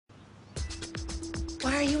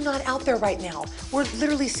not out there right now? We're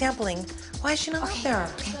literally sampling. Why is she not out there?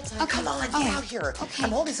 Oh, come on, get out here.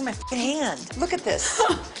 I'm holding this in my hand. Look at this.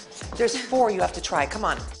 There's 4 you have to try. Come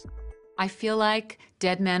on. I feel like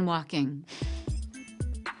dead man walking.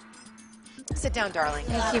 Sit down, darling.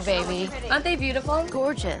 Thank you, baby. Aren't they beautiful?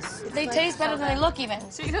 Gorgeous. They taste better than they look, even.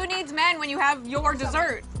 So who needs men when you have your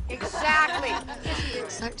dessert? Exactly.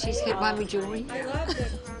 It's not cheesecake, buy me jewelry.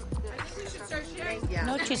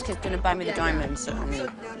 No cheesecake's gonna buy me the diamonds. So, I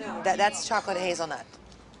mean. That's chocolate hazelnut.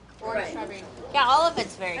 Yeah, all of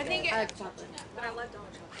it's very good.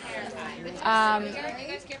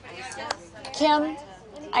 Kim,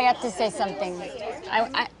 I have to say something.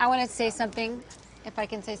 I want to say something, if I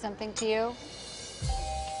can say something to you.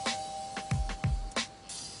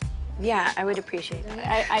 Yeah, I would appreciate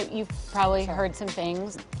that. You've probably heard some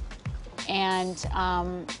things, and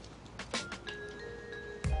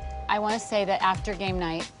I want to say that after game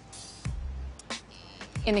night,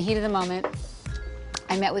 in the heat of the moment,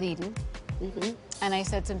 I met with Eden, and I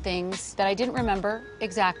said some things that I didn't remember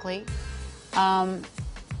exactly, and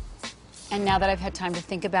now that I've had time to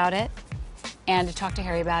think about it and to talk to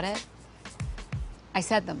Harry about it, I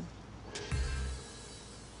said them.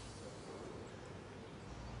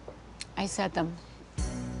 I said them.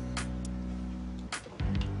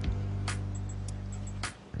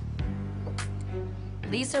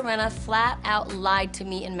 Lisa Rinna flat out lied to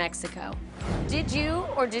me in Mexico. Did you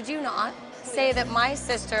or did you not say that my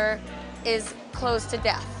sister is close to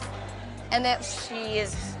death and that she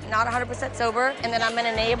is not 100% sober and that I'm an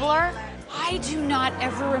enabler? I do not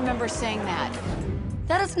ever remember saying that.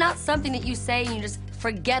 That is not something that you say and you just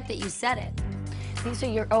forget that you said it. Lisa,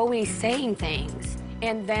 you're always saying things,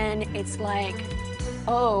 and then it's like,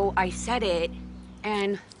 oh, I said it,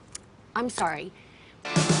 and I'm sorry.